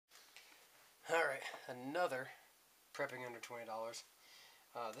Alright, another prepping under $20.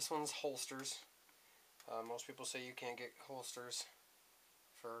 This one's holsters. Most people say you can't get holsters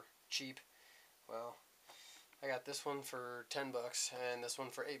for cheap. Well, I got this one for 10 bucks and this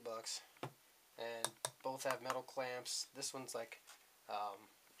one for 8 bucks. And both have metal clamps. This one's like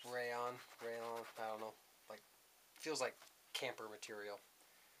rayon, I don't know, like feels like camper material.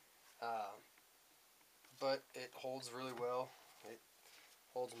 But it holds really well. It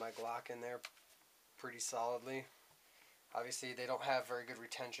holds my Glock in there pretty solidly. Obviously they don't have very good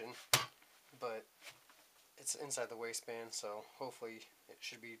retention, but it's inside the waistband, so hopefully it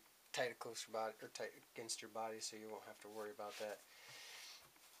should be tight close your body, or tight against your body, so you won't have to worry about that.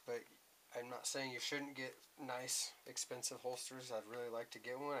 But I'm not saying you shouldn't get nice, expensive holsters. I'd really like to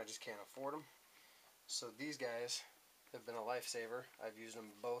get one, I just can't afford them. So these guys have been a lifesaver. I've used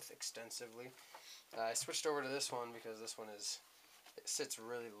them both extensively. I switched over to this one because this one it sits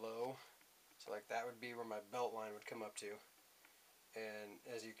really low. So like that would be where my belt line would come up to. And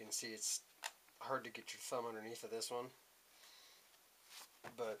as you can see, it's hard to get your thumb underneath of this one.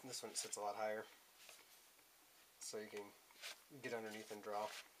 But this one sits a lot higher. So you can get underneath and draw.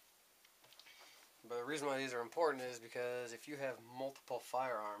 But the reason why these are important is because if you have multiple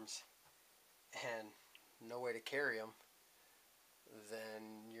firearms and no way to carry them,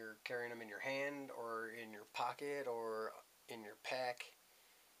 then you're carrying them in your hand or in your pocket or in your pack,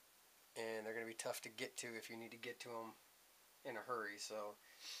 and they're going to be tough to get to if you need to get to them in a hurry. So,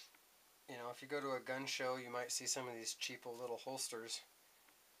 you know, if you go to a gun show, you might see some of these cheap little holsters,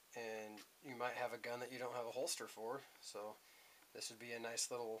 and you might have a gun that you don't have a holster for. So this would be a nice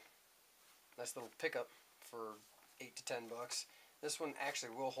little pickup for 8 to 10 bucks. This one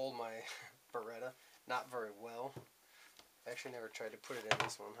actually will hold my Beretta, not very well. I actually never tried to put it in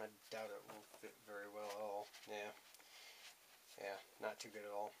this one. I doubt it will fit very well at all. Yeah, not too good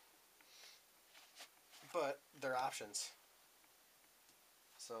at all. But they're options.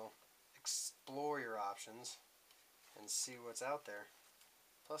 So explore your options and see what's out there.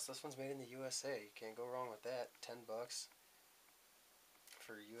 Plus this one's made in the USA. You can't go wrong with that. 10 bucks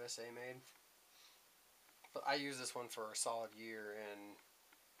for USA made. But I use this one for a solid year, and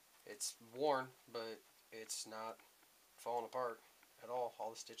it's worn, but it's not falling apart at all.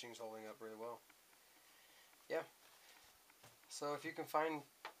 All the stitching's holding up really well. Yeah. So if you can find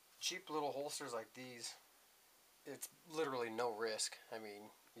cheap little holsters like these, it's literally no risk. I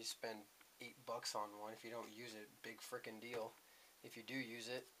mean, you spend 8 bucks on one. If you don't use it, big frickin' deal. If you do use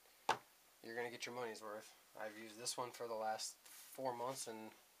it, you're gonna get your money's worth. I've used this one for the last 4 months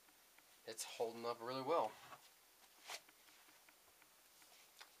and it's holding up really well.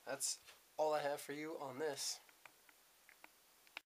 That's all I have for you on this.